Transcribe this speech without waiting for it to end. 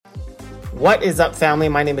What is up, family?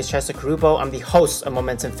 My name is Chester Carupo. I'm the host of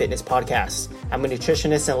Momentum Fitness Podcast. I'm a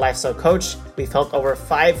nutritionist and lifestyle coach. We've helped over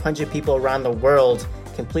 500 people around the world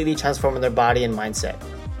completely transforming their body and mindset.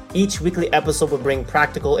 Each weekly episode will bring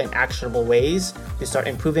practical and actionable ways to start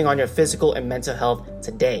improving on your physical and mental health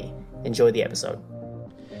today. Enjoy the episode.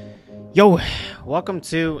 Yo, welcome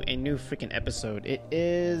to a new freaking episode. It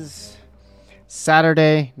is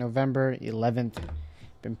Saturday, November 11th.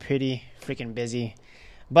 Been pretty freaking busy,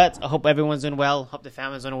 but I hope everyone's doing well. Hope the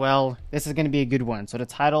family's doing well. This is going to be a good one. So the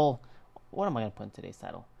title, what am I going to put in today's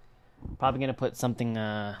title? Probably going to put something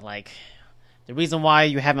like, the reason why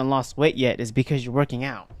you haven't lost weight yet is because you're working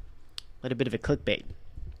out. A little bit of a clickbait.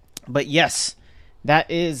 But yes,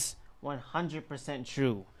 that is 100%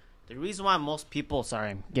 true. The reason why most people,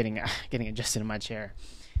 sorry, I'm getting adjusted in my chair.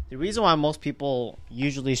 The reason why most people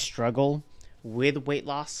usually struggle with weight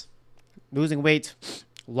loss, losing weight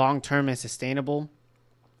long-term and sustainably,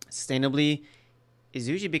 is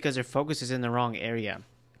usually because their focus is in the wrong area.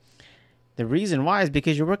 The reason why is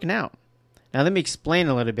because you're working out. Now, let me explain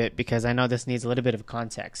a little bit because I know this needs a little bit of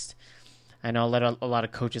context. I know a lot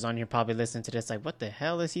of coaches on here probably listen to this like, what the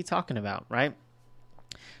hell is he talking about, right?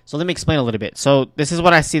 So let me explain a little bit. So this is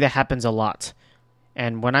what I see that happens a lot.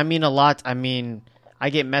 And when I mean a lot, I mean I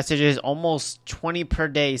get messages almost 20 per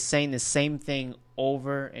day saying the same thing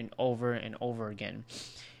over and over and over again.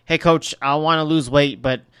 Hey, coach, I want to lose weight,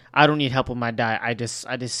 but I don't need help with my diet. I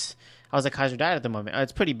was like, how's your diet at the moment?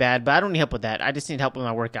 It's pretty bad, but I don't need help with that. I just need help with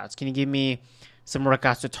my workouts. Can you give me some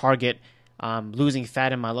workouts to target losing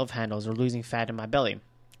fat in my love handles or losing fat in my belly?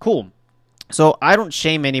 Cool. So I don't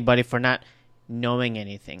shame anybody for not knowing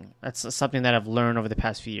anything. That's something that I've learned over the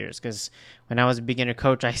past few years, because when I was a beginner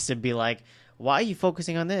coach, I used to be like, why are you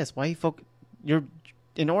focusing on this? Why are you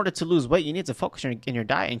in order to lose weight, you need to focus in your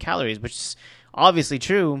diet and calories, which is obviously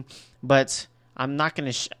true, but I'm not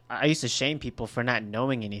going to, I used to shame people for not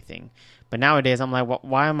knowing anything. But nowadays I'm like,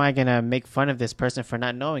 why am I going to make fun of this person for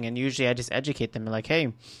not knowing? And usually I just educate them like,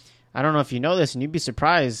 hey, I don't know if you know this, and you'd be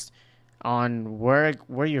surprised on where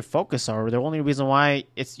your focus are. The only reason why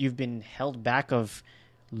you've been held back of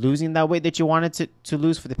losing that weight that you wanted to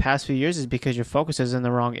lose for the past few years is because your focus is in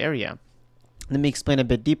the wrong area. Let me explain a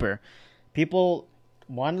bit deeper. People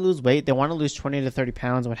want to lose weight. They want to lose 20 to 30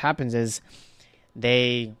 pounds. What happens is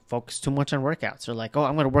they focus too much on workouts. They're like, oh,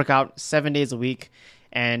 I'm going to work out 7 days a week.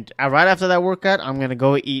 And right after that workout, I'm going to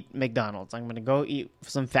go eat McDonald's. I'm going to go eat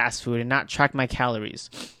some fast food and not track my calories.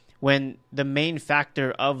 When the main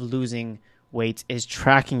factor of losing weight is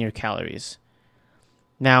tracking your calories.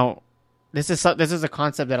 Now, this is a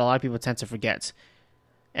concept that a lot of people tend to forget.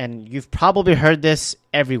 And you've probably heard this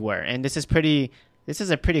everywhere. And this is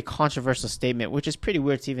a pretty controversial statement, which is pretty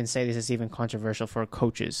weird to even say this is even controversial for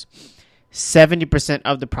coaches. 70%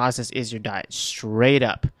 of the process is your diet, straight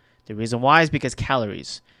up. The reason why is because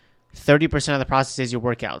calories. 30% of the process is your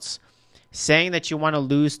workouts. Saying that you want to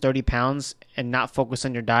lose 30 pounds and not focus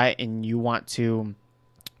on your diet and you want to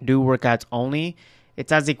do workouts only,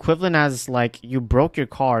 it's as equivalent as like you broke your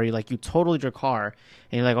car, you totaled your car,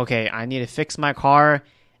 and you're like, okay, I need to fix my car,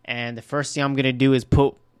 and the first thing I'm going to do is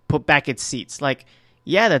put back its seats. Like,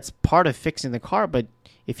 yeah, that's part of fixing the car, but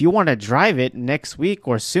if you want to drive it next week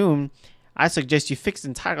or soon, I suggest you fix the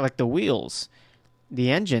entire, like the wheels, the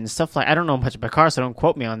engine, stuff like, I don't know much about cars, so don't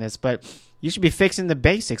quote me on this, but you should be fixing the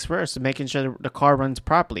basics first, making sure the car runs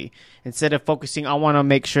properly. Instead of focusing, I want to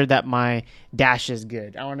make sure that my dash is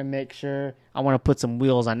good. I want to put some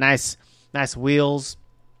wheels on, nice wheels.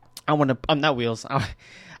 I want to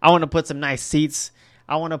put some nice seats.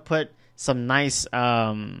 I want to put some nice,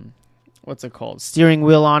 steering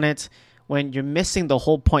wheel on it. When you're missing the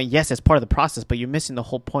whole point, yes, it's part of the process, but you're missing the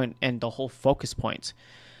whole point and the whole focus point.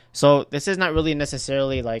 So this is not really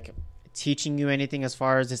necessarily like teaching you anything as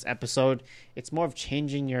far as this episode. It's more of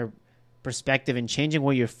changing your perspective and changing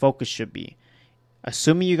where your focus should be.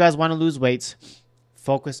 Assuming you guys want to lose weight,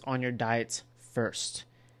 focus on your diet first.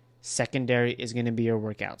 Secondary is going to be your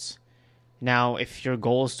workouts. Now, if your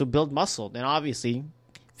goal is to build muscle, then obviously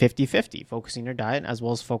 50-50, focusing your diet as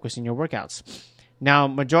well as focusing your workouts. Now,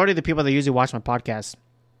 majority of the people that usually watch my podcast,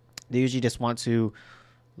 they usually just want to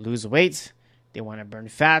lose weight, they want to burn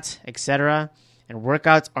fat, etc., and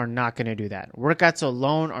workouts are not going to do that. Workouts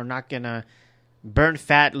alone are not going to burn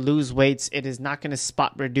fat, lose weights. It is not going to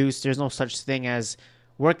spot reduce. There's no such thing as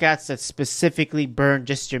workouts that specifically burn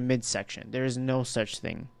just your midsection. There is no such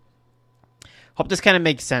thing. Hope this kind of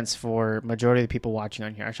makes sense for majority of the people watching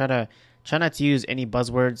on here. I try not to use any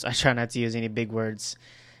buzzwords. I try not to use any big words.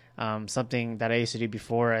 Something that I used to do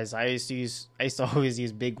before, as I used to always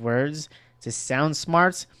use big words to sound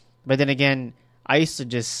smart, but then again, I used to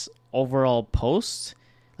just overall post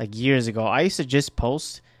like years ago, I used to just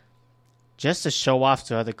post just to show off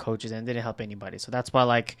to other coaches and it didn't help anybody. So that's why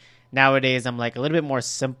like nowadays I'm like a little bit more a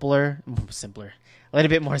little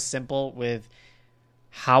bit more simple with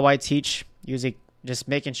how I teach, using just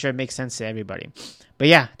making sure it makes sense to everybody. But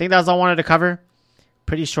yeah, I think that's all I wanted to cover.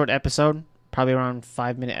 Pretty short episode, probably around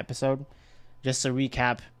 5-minute episode. Just to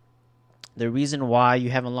recap, the reason why you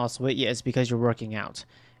haven't lost weight yet is because you're working out.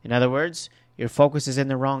 In other words, your focus is in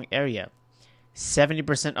the wrong area.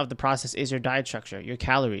 70% of the process is your diet structure, your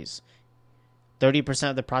calories. 30%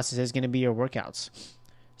 of the process is going to be your workouts.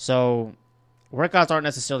 So workouts aren't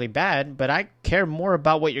necessarily bad, but I care more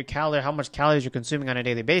about what your how much calories you're consuming on a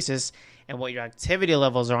daily basis and what your activity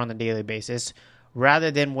levels are on a daily basis,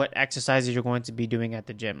 rather than what exercises you're going to be doing at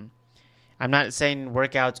the gym. I'm not saying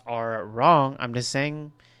workouts are wrong. I'm just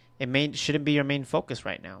saying it shouldn't be your main focus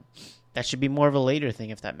right now. That should be more of a later thing,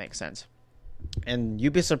 if that makes sense. And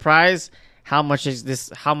you'd be surprised how much this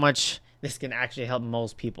can actually help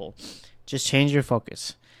most people. Just change your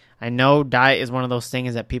focus. I know diet is one of those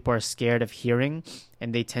things that people are scared of hearing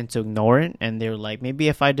and they tend to ignore it. And they're like, maybe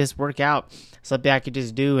if I just work out, something I could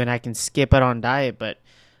just do and I can skip it on diet. But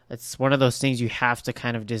it's one of those things you have to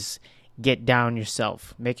kind of just get down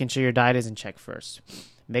yourself. Making sure your diet is in check first.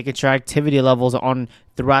 Making sure activity levels on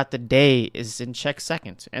throughout the day is in check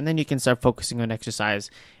second. And then you can start focusing on exercise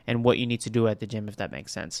and what you need to do at the gym, if that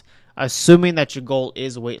makes sense. Assuming that your goal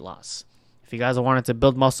is weight loss. If you guys are wanting to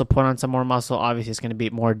build muscle, put on some more muscle, obviously it's going to be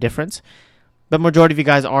more different. But majority of you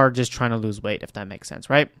guys are just trying to lose weight, if that makes sense,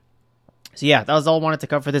 right? So yeah, that was all I wanted to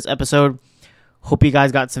cover for this episode. Hope you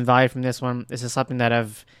guys got some value from this one. This is something that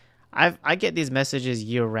I get these messages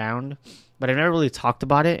year round, but I've never really talked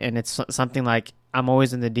about it. And it's something like I'm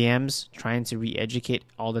always in the DMs trying to re-educate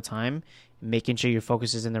all the time, making sure your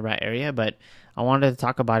focus is in the right area. But I wanted to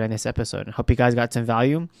talk about it in this episode. I hope you guys got some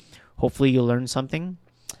value. Hopefully you learned something.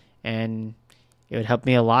 And it would help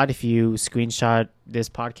me a lot if you screenshot this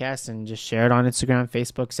podcast and just share it on Instagram,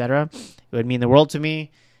 Facebook, etc. It would mean the world to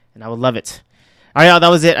me, and I would love it. All right, y'all, that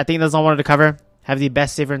was it. I think that's all I wanted to cover. Have the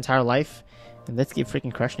best day of your entire life, and let's keep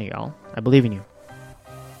freaking crushing it, y'all. I believe in you.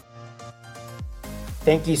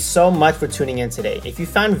 Thank you so much for tuning in today. If you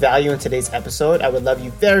found value in today's episode, I would love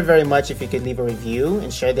you very, very much if you could leave a review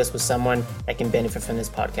and share this with someone that can benefit from this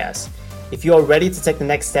podcast. If you are ready to take the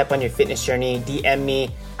next step on your fitness journey, DM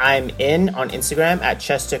me. I'm in on Instagram at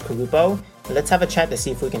Chester Carupo. Let's have a chat to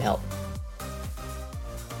see if we can help.